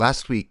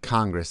Last week,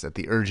 Congress, at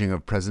the urging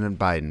of President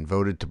Biden,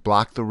 voted to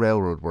block the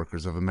Railroad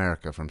Workers of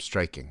America from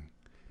striking.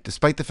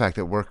 Despite the fact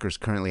that workers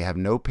currently have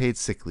no paid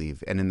sick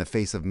leave, and in the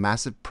face of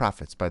massive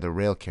profits by the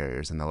rail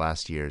carriers in the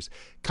last years,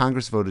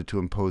 Congress voted to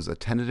impose a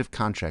tentative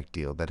contract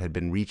deal that had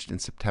been reached in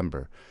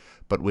September,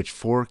 but which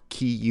 4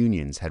 key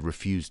unions had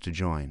refused to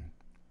join.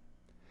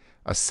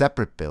 A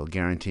separate bill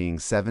guaranteeing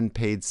 7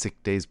 paid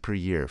sick days per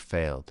year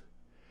failed.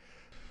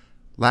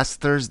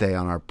 Last Thursday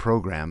on our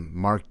program,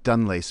 Mark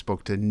Dunlea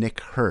spoke to Nick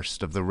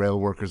Hurst of the Rail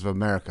Workers of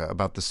America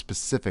about the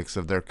specifics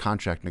of their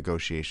contract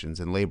negotiations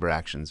and labor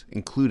actions,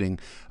 including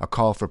a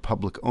call for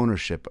public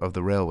ownership of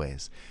the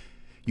railways.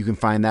 You can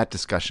find that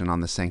discussion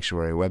on the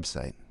Sanctuary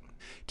website.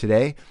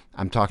 Today,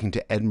 I'm talking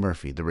to Ed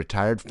Murphy, the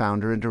retired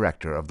founder and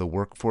director of the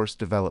Workforce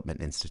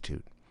Development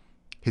Institute.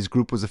 His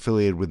group was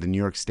affiliated with the New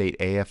York State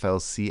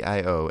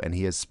AFL-CIO, and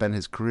he has spent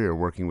his career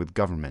working with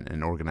government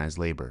and organized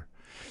labor.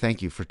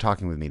 Thank you for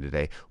talking with me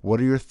today. What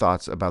are your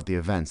thoughts about the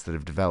events that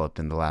have developed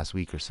in the last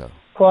week or so?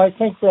 Well, I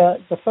think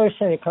the first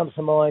thing that comes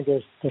to mind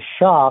is the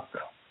shock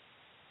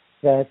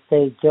that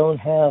they don't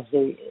have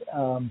the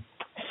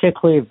sick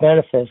leave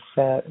benefits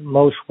that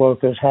most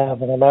workers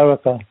have in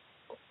America.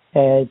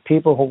 And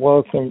people who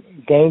work in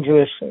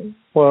dangerous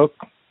work,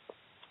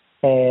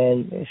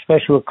 and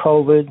especially with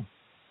COVID,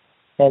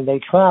 and they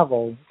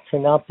travel, to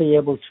not be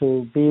able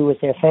to be with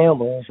their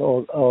families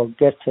or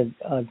get to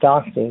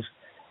doctors.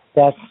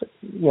 That's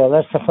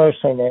the first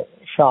thing that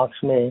shocks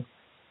me,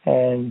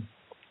 and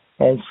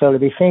so to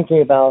be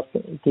thinking about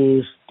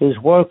these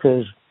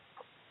workers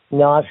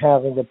not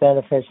having the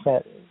benefits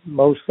that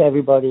most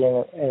everybody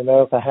in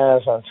America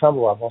has on some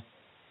level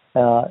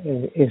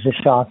is a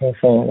shocking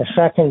thing. The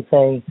second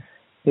thing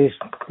is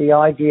the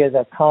idea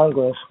that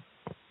Congress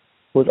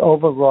would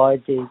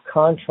override the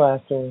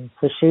contracting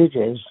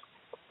procedures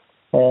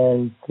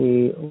and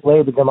the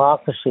labor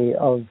democracy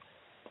of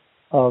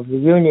the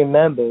union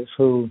members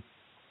who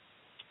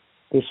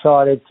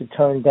decided to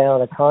turn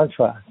down a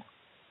contract.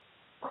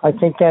 I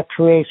think that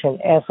creates an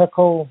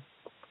ethical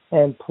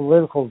and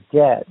political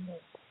debt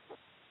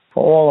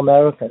for all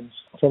Americans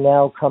to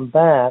now come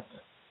back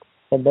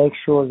and make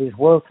sure these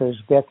workers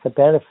get the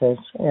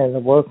benefits and the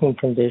working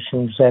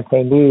conditions that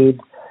they need.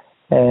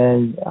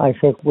 And I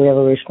think we have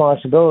a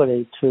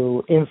responsibility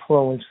to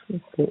influence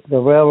the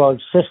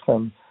railroad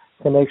system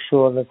to make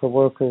sure that the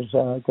workers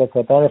get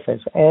their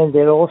benefits. And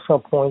it also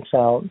points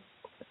out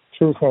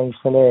 2 things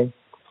to me.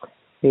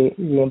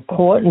 The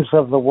importance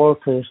of the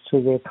workers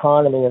to the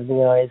economy of the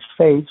United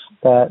States,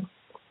 that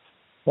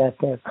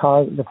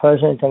the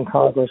President and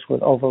Congress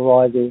would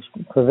override these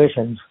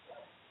provisions.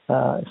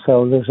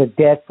 So there's a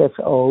debt that's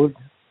owed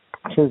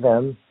to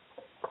them.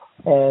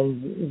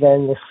 And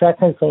then the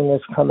second thing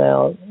that's come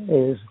out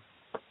is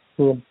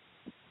the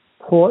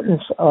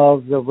importance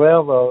of the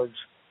railroads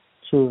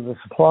to the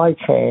supply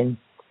chain.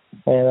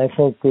 And I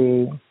think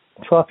the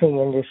trucking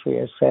industry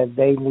has said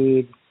they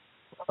need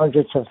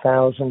hundreds of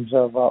thousands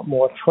of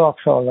more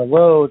trucks on the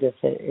road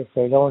if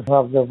they don't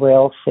have the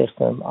rail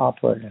system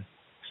operating.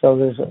 So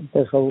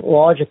there's a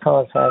larger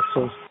context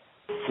is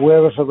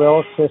where is the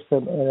rail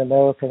system in the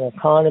American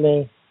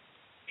economy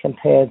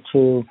compared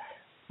to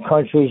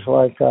countries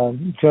like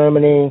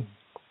Germany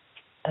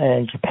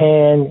and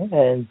Japan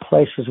and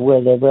places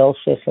where the rail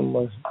system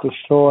was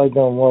destroyed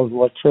during World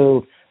War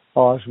II.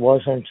 Ours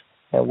wasn't,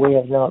 and we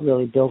have not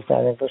really built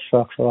that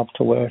infrastructure up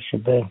to where it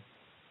should be.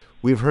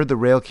 We've heard the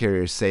rail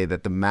carriers say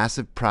that the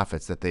massive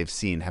profits that they've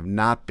seen have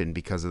not been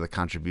because of the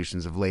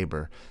contributions of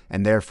labor,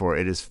 and therefore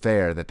it is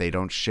fair that they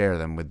don't share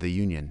them with the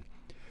union.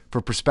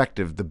 For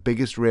perspective, the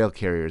biggest rail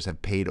carriers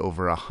have paid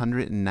over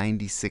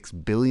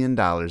 $196 billion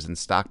in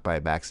stock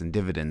buybacks and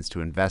dividends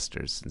to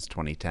investors since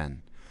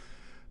 2010.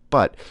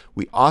 But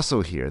we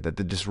also hear that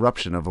the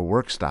disruption of a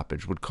work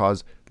stoppage would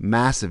cause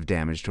massive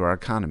damage to our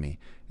economy.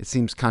 It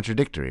seems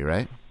contradictory,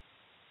 right?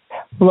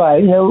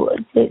 Right.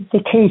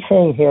 The key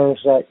thing here is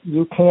that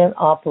you can't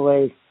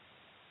operate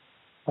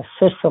a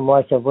system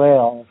like the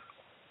rail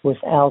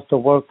without the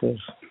workers,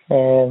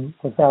 and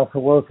without the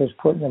workers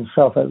putting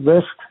themselves at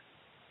risk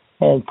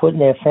and putting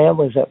their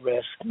families at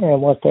risk.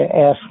 And what they're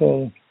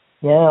asking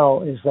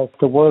now is that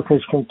the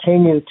workers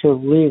continue to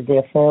leave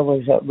their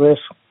families at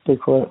risk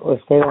because if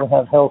they don't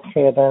have health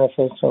care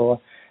benefits or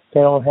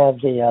they don't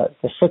have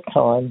the sick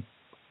time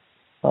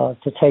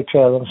to take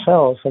care of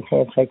themselves, they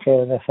can't take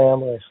care of their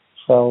families.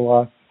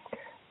 So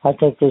I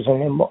think there's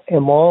an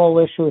immoral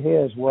issue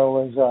here as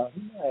well as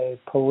a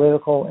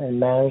political and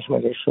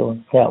management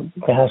issue that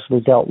has to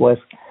be dealt with.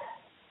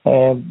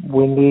 And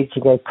we need to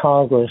get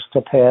Congress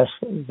to pass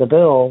the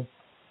bill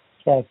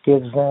that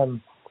gives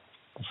them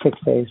the 6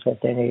 days that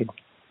they need.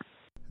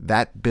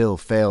 That bill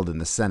failed in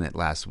the Senate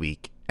last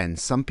week, and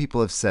some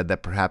people have said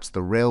that perhaps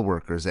the rail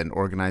workers and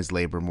organized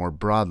labor more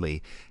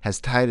broadly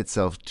has tied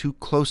itself too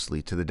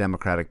closely to the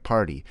Democratic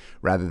Party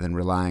rather than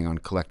relying on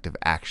collective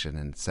action,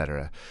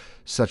 etc.,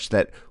 such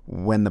that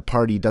when the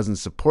party doesn't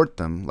support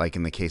them, like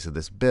in the case of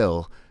this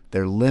bill,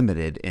 they're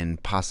limited in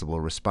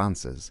possible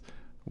responses.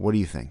 What do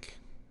you think?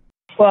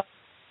 Well,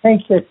 I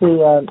think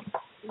that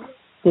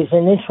there's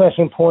an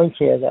interesting point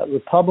here that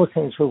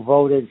Republicans who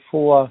voted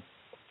for,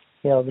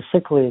 the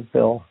sick leave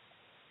bill,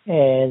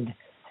 and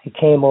it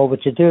came over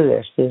to do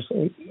this.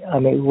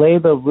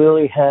 Labor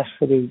really has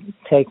to be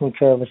taking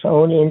care of its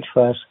own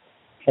interests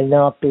and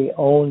not be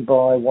owned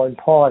by one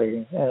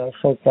party. And I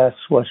think that's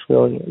what's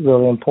really,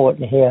 really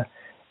important here,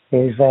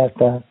 is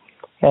that,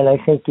 and I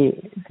think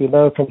the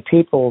American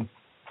people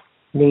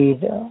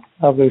need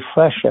a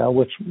refresher,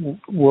 which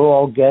we're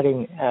all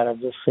getting out of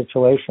this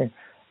situation,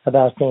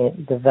 about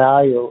the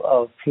value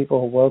of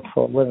people who work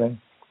for a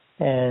living,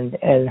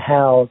 and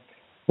how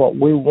what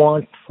we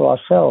want for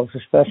ourselves,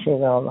 especially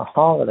around the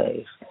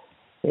holidays,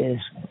 is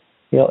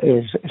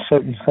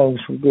certain things,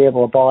 to be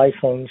able to buy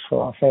things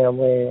for our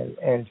family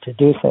and to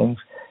do things.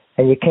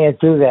 And you can't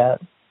do that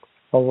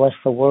unless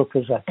the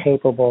workers are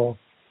capable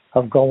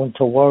of going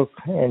to work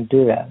and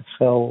do that.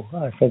 So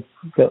I think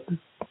the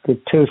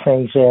two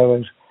things there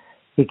is,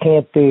 you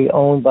can't be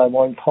owned by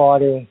one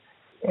party,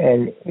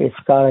 and it's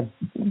got to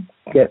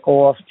get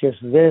off just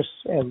this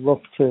and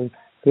look to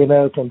the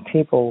American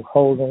people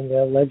holding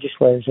their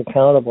legislators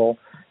accountable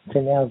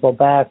to now go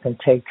back and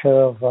take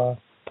care of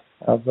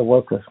the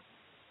workers.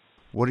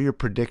 What are your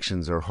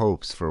predictions or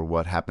hopes for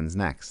what happens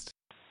next?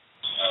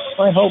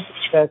 My hope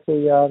is that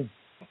the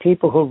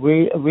people who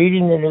are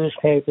reading the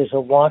newspapers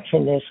or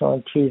watching this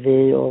on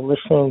TV or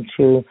listening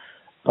to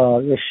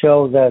the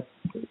show that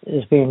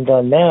is being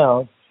done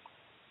now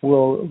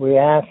will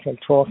react and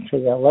talk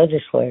to their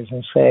legislators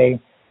and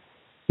say,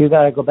 you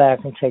got to go back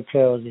and take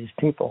care of these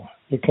people.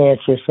 You can't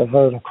just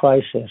avert a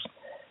crisis.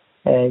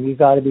 And you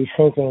got to be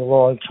thinking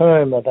long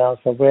term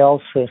about the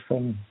rail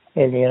system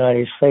in the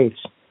United States.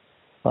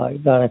 You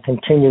got to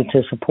continue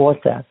to support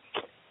that.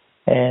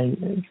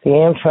 And the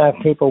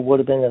Amtrak people would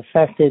have been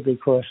affected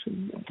because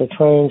the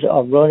trains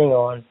are running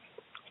on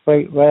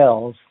freight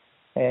rails,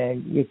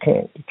 and you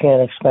can't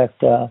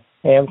expect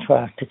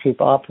Amtrak to keep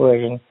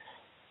operating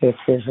if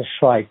there's a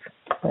strike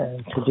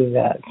and to do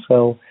that.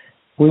 So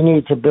we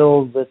need to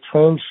build the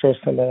train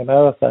system in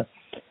America.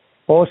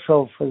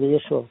 Also, for the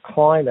issue of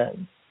climate,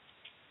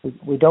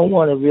 we don't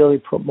want to really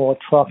put more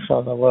trucks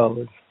on the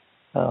road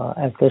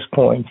at this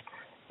point.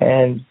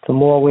 And the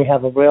more we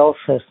have a rail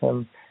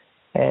system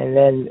and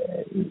then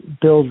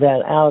build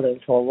that out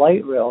into a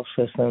light rail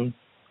system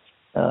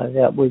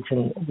that we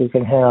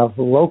can have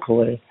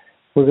locally,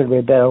 we're going to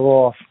be better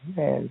off.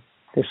 And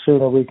the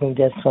sooner we can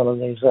get some of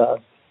these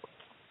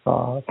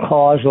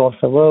cars off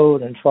the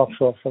road and trucks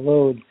off the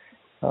road,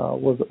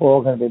 we're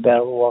all going to be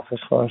better off as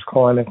far as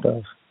climate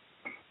goes.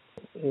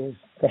 Is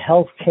the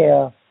health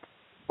care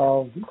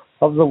of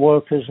the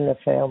workers and their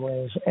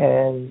families,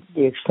 and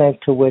the extent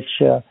to which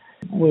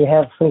we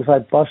have things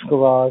like bus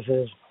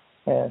garages,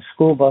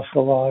 school bus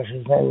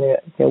garages, and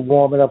they're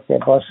warming up their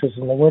buses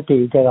in the winter.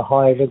 You get a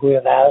higher degree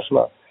of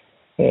asthma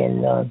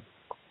in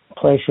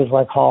places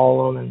like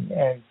Harlem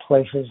and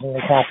places in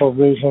the capital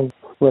region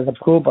where the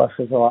school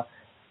buses are.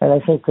 And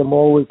I think the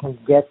more we can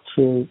get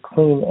to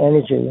clean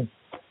energy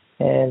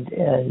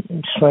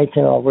and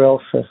strengthen our rail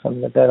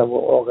system, the better we're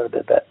all going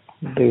to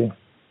be.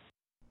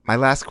 My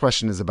last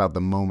question is about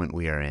the moment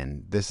we are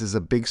in. This is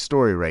a big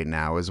story right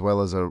now, as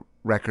well as a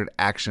record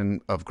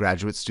action of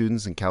graduate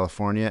students in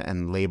California,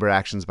 and labor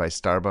actions by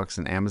Starbucks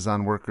and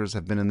Amazon workers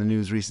have been in the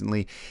news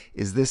recently.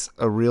 Is this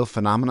a real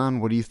phenomenon?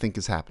 What do you think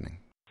is happening?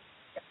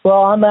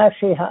 Well, I'm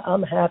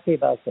happy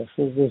about this.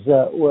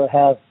 We'll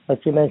have,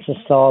 like you mentioned,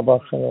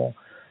 Starbucks and all.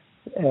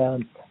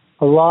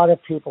 A lot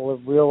of people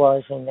are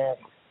realizing that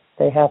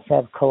they have to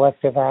have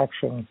collective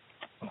action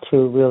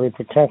to really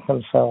protect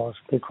themselves,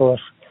 because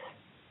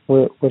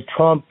with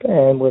Trump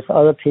and with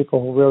other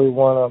people who really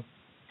want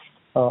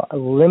to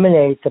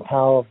eliminate the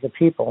power of the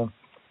people,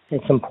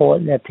 it's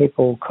important that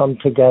people come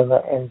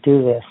together and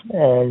do this.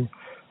 And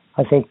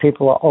I think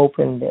people are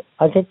open.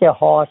 I think their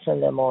hearts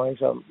and their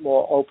minds are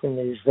more open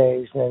these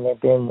days than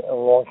they've been in a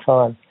long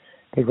time,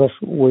 because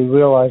we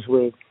realize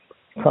we've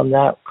come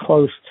that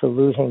close to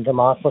losing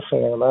democracy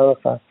in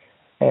America,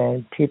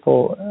 and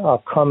people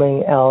are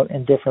coming out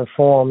in different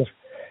forms.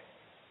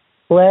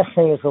 The last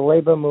thing is the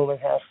labor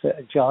movement has to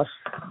adjust.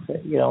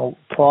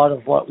 Part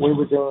of what we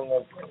were doing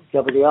at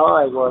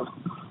WDI was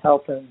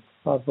helping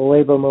the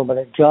labor movement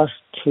adjust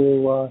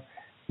to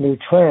new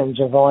trends,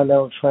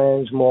 environmental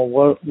trends,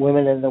 more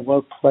women in the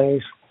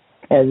workplace,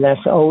 and that's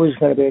always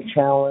going to be a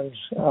challenge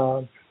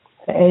for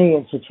any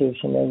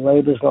institution. And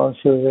labor's gone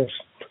through this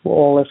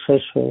all its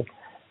history,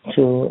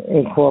 to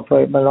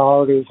incorporate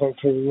minorities into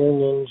the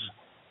unions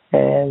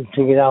and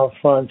to get out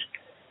front.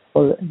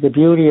 Well, the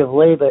beauty of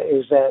labor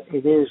is that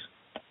it is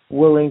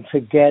willing to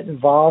get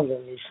involved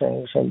in these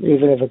things, and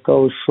even if it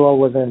goes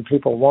slower than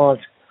people want,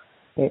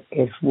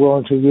 it's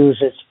willing to use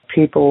its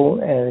people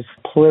and its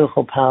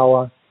political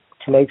power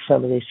to make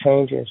some of these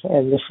changes.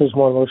 And this is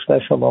one of those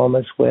special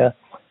moments where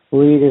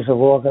leaders of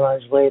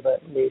organized labor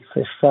need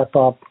to step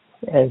up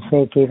and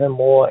think even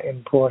more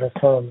in broader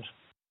terms.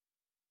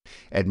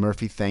 Ed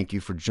Murphy, thank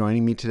you for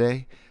joining me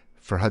today.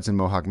 For Hudson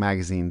Mohawk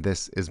Magazine,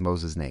 this is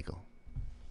Moses Nagel.